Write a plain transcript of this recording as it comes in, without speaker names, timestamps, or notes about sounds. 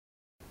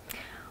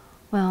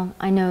Well,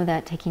 I know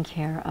that taking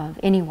care of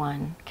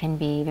anyone can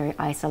be very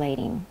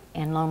isolating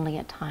and lonely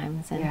at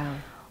times. And Yeah.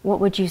 what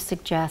would you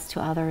suggest to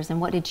others,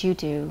 and what did you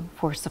do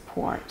for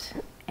support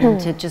and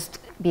to just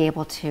be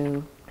able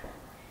to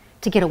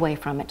get away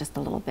from it just a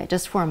little bit,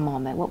 just for a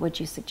moment? What would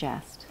you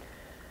suggest?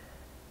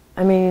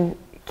 I mean,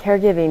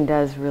 caregiving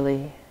does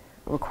really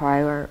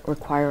require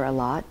a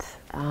lot.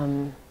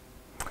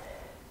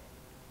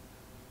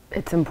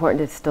 It's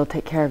important to still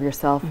take care of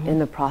yourself in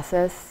the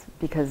process,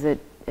 because it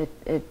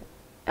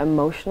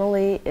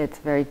emotionally it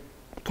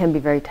can be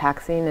very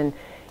taxing, and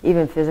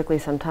even physically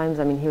sometimes.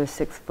 I mean, he was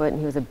 6 foot and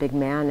he was a big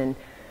man, and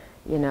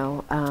you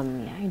know.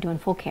 Yeah, you're doing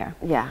full care.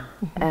 Yeah,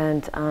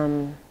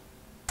 and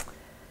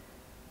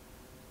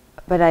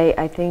but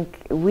I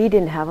think we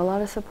didn't have a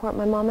lot of support,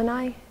 my mom and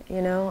I.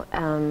 You know,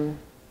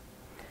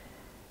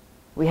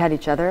 we had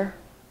each other,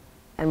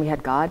 and we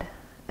had God,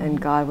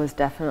 and God was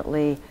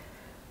definitely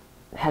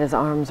had his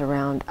arms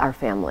around our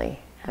family.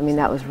 I mean,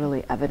 that was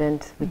really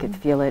evident. We could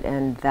feel it,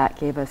 and that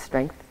gave us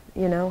strength,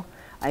 you know.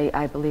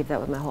 I believe that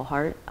with my whole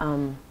heart.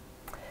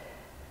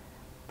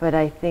 But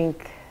I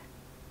think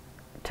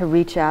to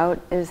reach out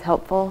is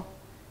helpful,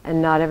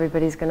 and not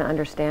everybody's going to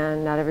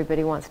understand. Not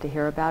everybody wants to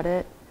hear about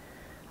it.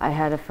 I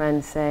had a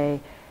friend say,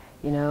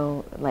 you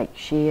know, like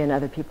she and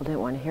other people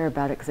didn't want to hear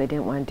about it because they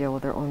didn't want to deal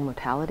with their own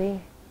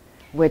mortality,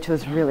 which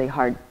was really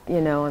hard,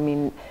 you know. I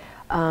mean,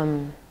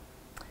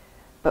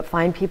 but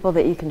find people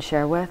that you can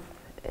share with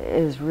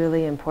is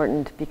really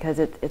important, because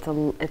it's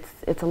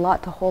a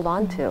lot to hold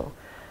on to.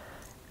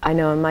 I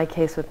know in my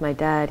case with my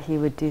dad, he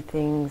would do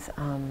things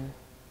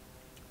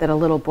that a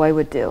little boy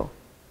would do,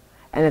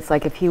 and it's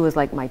like if he was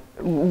like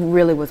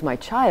really was my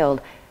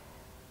child,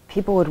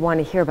 people would want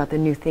to hear about the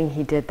new thing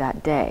he did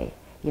that day.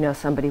 You know,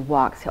 somebody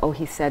walks, oh,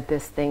 he said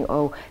this thing,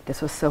 oh,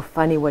 this was so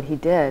funny what he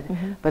did.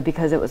 But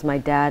because it was my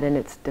dad and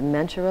it's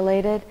dementia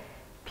related,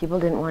 people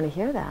didn't want to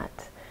hear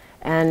that.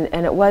 And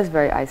it was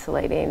very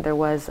isolating. There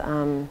was,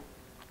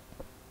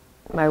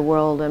 my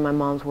world and my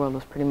mom's world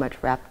was pretty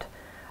much wrapped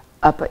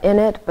up in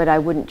it, but I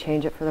wouldn't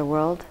change it for the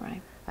world.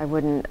 Right. I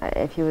wouldn't,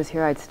 if he was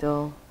here, I'd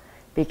still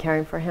be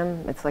caring for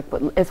him. It's like,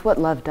 it's what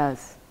love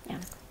does. Yeah.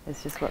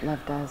 It's just what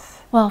love does.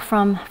 Well,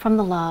 from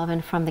the love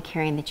and from the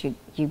caring that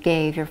you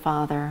gave your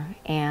father,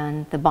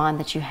 and the bond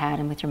that you had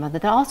and with your mother,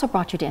 that also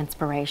brought you to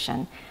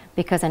inspiration,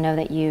 because I know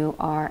that you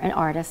are an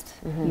artist,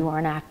 you are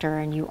an actor,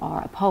 and you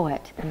are a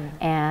poet.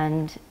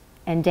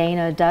 And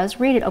Dayna does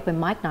read at open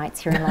mic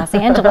nights here in Los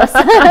Angeles.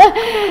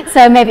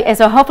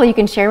 So hopefully you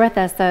can share with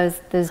us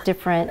those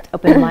different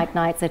open mic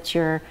nights that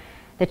you're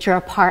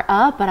a part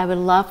of. But I would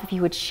love if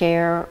you would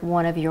share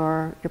one of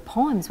your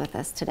poems with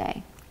us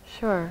today.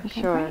 Sure,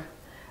 Okay, sure.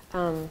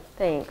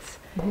 Thanks.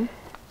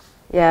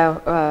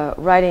 Yeah,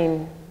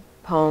 writing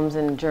poems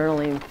and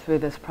journaling through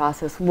this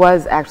process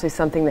was actually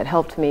something that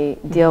helped me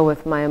deal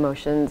with my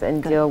emotions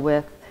and deal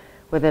with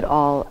it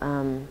all.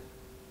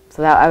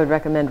 So that I would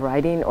recommend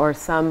writing or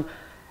some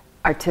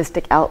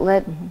artistic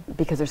outlet,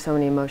 because there's so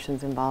many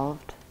emotions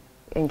involved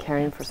in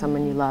caring for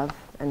someone you love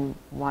and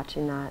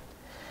watching that.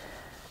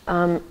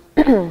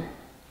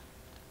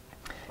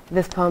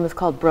 This poem is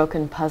called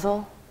Broken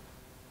Puzzle.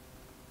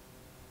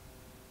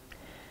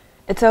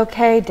 It's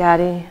okay,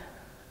 Daddy,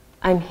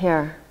 I'm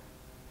here.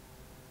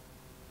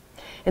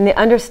 In the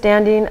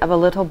understanding of a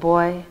little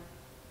boy,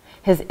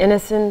 his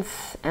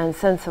innocence and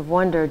sense of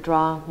wonder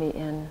draw me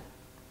in.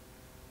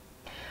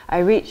 I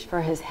reach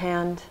for his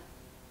hand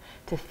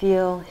to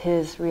feel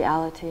his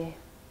reality.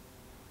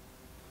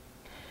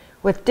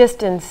 With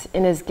distance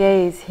in his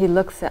gaze, he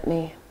looks at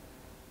me,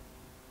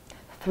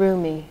 through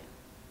me,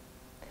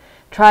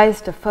 tries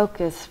to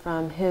focus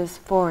from his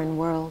foreign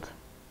world.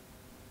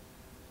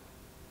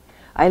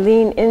 I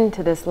lean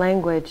into this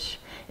language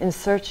in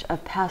search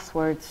of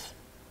passwords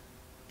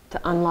to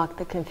unlock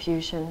the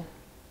confusion.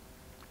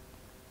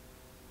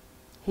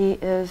 He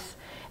is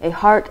a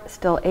heart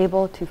still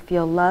able to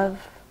feel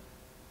love,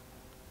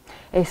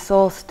 a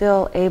soul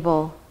still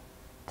able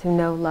to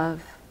know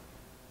love,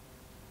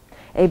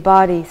 a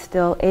body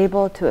still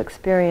able to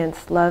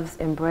experience love's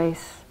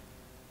embrace,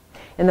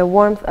 in the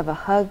warmth of a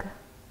hug,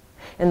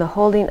 in the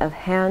holding of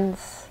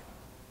hands,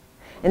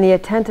 in the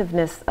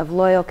attentiveness of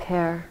loyal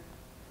care,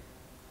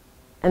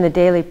 and the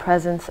daily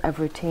presence of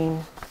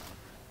routine.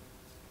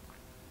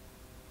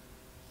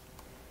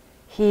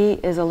 He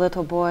is a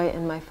little boy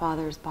in my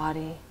father's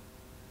body.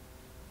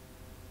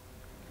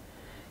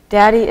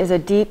 Daddy is a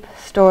deep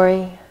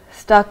story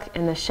stuck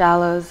in the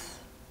shallows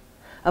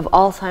of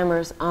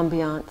Alzheimer's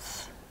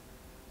ambiance,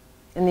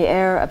 in the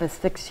air of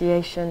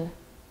asphyxiation,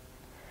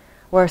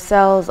 where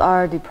cells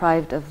are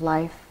deprived of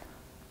life.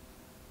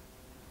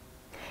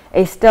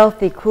 A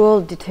stealthy,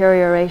 cruel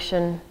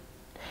deterioration,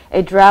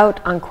 a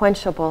drought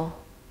unquenchable,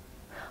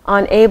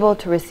 unable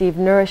to receive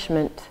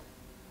nourishment,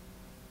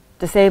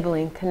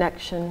 disabling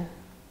connection.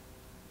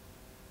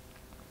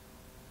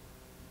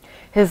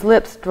 His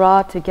lips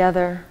draw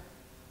together,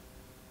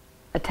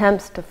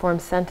 attempts to form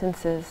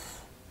sentences,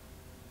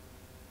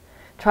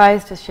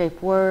 tries to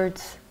shape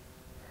words,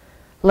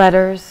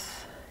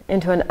 letters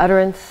into an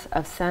utterance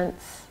of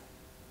sense,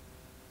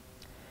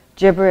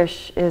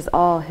 Gibberish is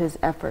all his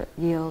effort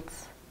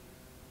yields.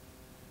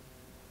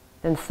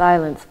 Then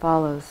silence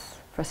follows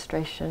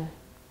frustration.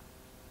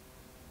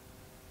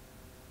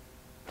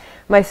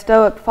 My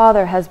stoic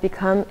father has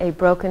become a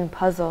broken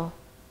puzzle,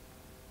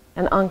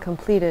 an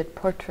uncompleted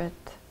portrait.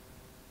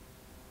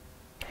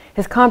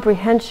 His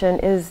comprehension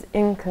is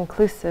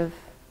inconclusive.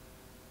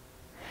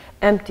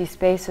 Empty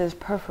spaces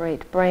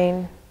perforate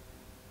brain.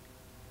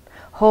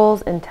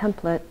 Holes in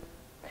template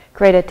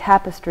create a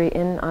tapestry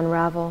in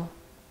unravel.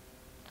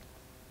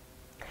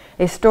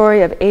 A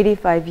story of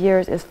 85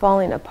 years is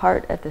falling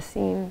apart at the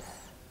seams.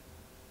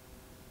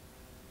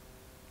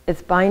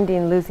 Its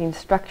binding losing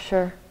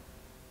structure.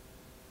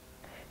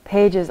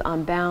 Pages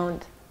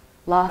unbound,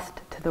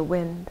 lost to the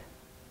wind.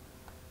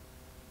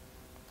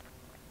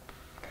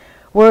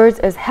 Words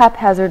as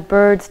haphazard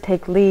birds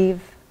take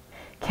leave,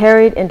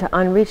 carried into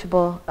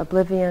unreachable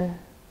oblivion.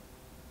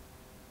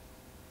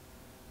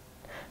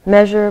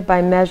 Measure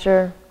by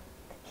measure,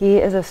 he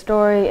is a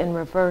story in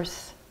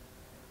reverse,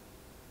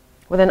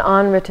 with an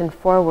unwritten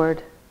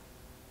forward,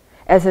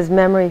 as his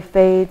memory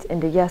fades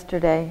into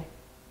yesterday,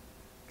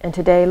 and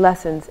today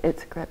lessens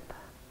its grip.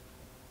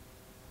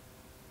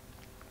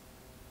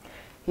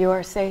 You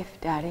are safe,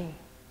 Daddy.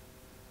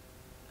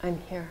 I'm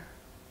here.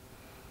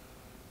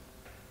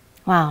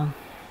 Wow,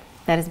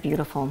 that is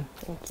beautiful.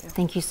 Thank you.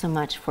 Thank you so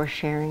much for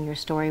sharing your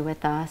story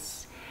with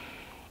us.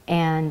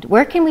 And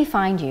where can we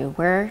find you?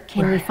 Where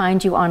can we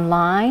find you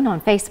online,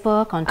 on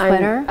Facebook, on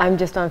Twitter? I'm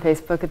just on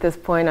Facebook at this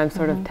point. I'm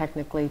sort of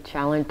technically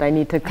challenged. I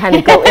need to kind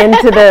of go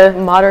into the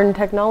modern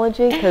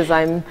technology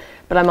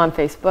but I'm on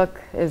Facebook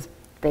is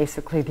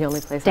basically the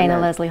only place I'm Dayna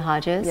at. Leslie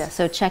Hodges. Yes.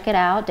 So check it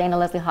out, Dayna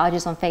Leslie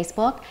Hodges on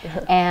Facebook.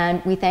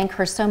 And we thank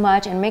her so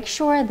much, and make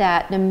sure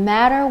that no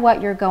matter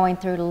what you're going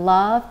through,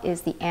 love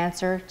is the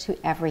answer to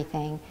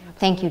everything. Absolutely.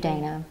 Thank you,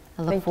 Dayna.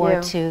 I look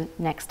forward to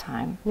next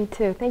time. Me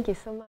too. Thank you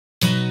so much.